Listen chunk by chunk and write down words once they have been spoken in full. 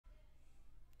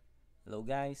Hello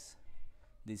guys,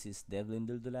 this is Devlin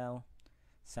Duldulao,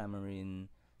 Xamarin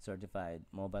Certified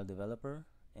Mobile Developer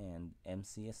and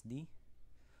MCSD.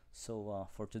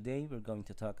 For today we're going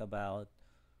to talk about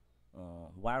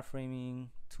wireframing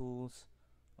tools,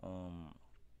 um,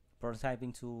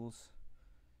 prototyping tools,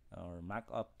 or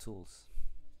markup tools.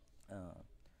 Uh,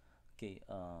 okay,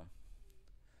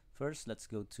 first let's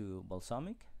go to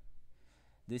Balsamiq.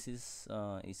 This is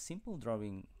a simple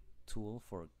drawing tool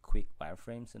for quick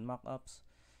wireframes and mockups.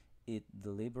 It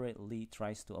deliberately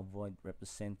tries to avoid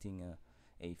representing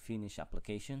a finished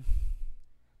application.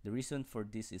 The reason for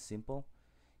this is simple.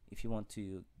 If you want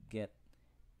to get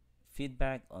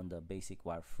feedback on the basic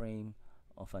wireframe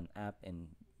of an app and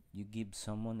you give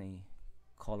someone a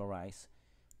colorized,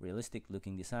 realistic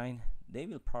looking design, they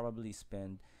will probably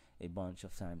spend a bunch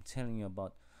of time telling you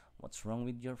about what's wrong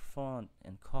with your font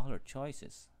and color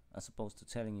choices, as opposed to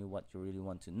telling you what you really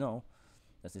want to know.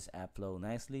 Does this app flow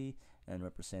nicely and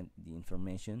represent the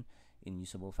information in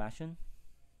usable fashion?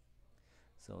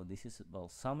 So this is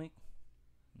Balsamiq.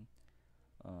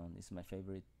 This is my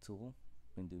favorite tool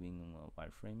when doing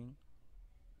wireframing.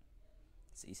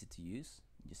 It's easy to use.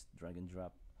 Just drag and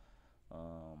drop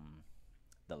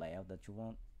the layout that you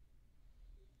want,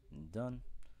 and done.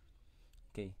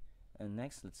 Okay, and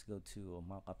next let's go to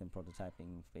mockup and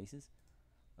prototyping phases.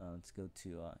 Let's go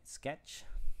to Sketch.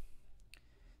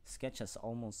 Sketch has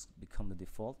almost become the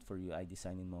default for UI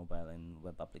design in mobile and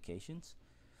web applications,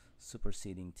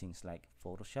 superseding things like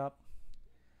Photoshop.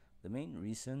 The main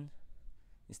reason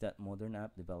is that modern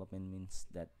app development means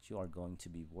that you are going to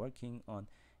be working on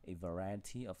a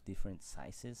variety of different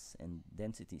sizes and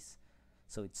densities.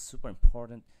 So it's super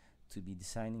important to be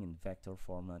designing in vector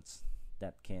formats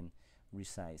that can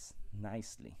resize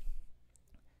nicely.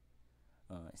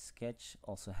 Sketch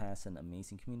also has an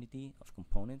amazing community of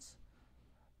components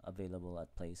available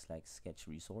at places like Sketch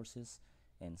Resources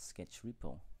and Sketch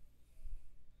Repo.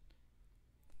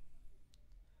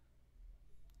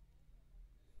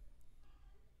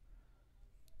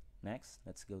 Next,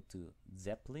 let's go to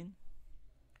Zeppelin.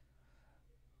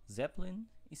 Zeppelin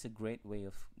is a great way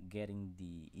of getting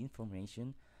the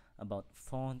information about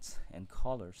fonts and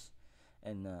colors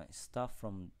and stuff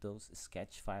from those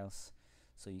sketch files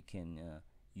so you can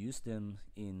use them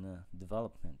in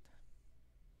development.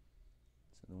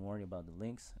 So don't worry about the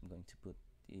links. I'm going to put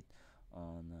it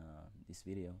on this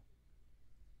video.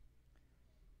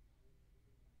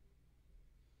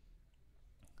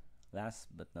 Last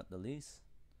but not the least,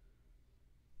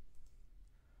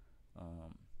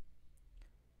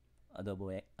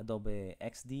 Adobe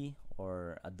XD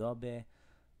or Adobe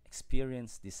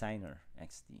Experience Designer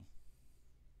XD.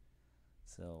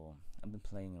 So I've been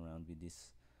playing around with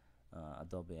this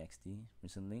Adobe XD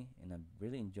recently, and I've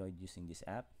really enjoyed using this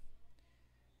app.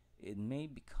 It may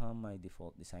become my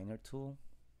default designer tool,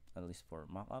 at least for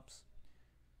mockups.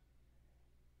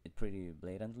 It pretty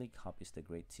blatantly copies the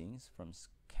great things from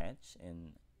Sketch,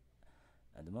 and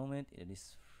at the moment it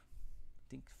is, I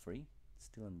think, free. It's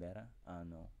still in beta.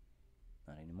 No,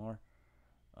 not anymore.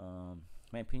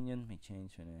 My opinion may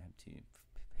change when I have to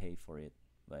pay for it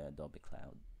via Adobe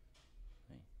Cloud.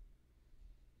 Right.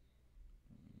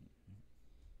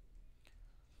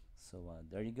 So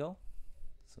there you go.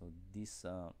 So these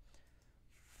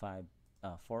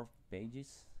 4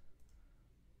 pages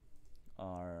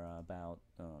are about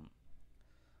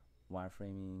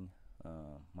wireframing,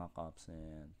 mockups,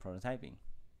 and prototyping.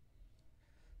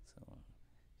 So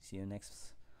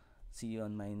see you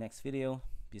on my next video.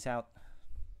 Peace out.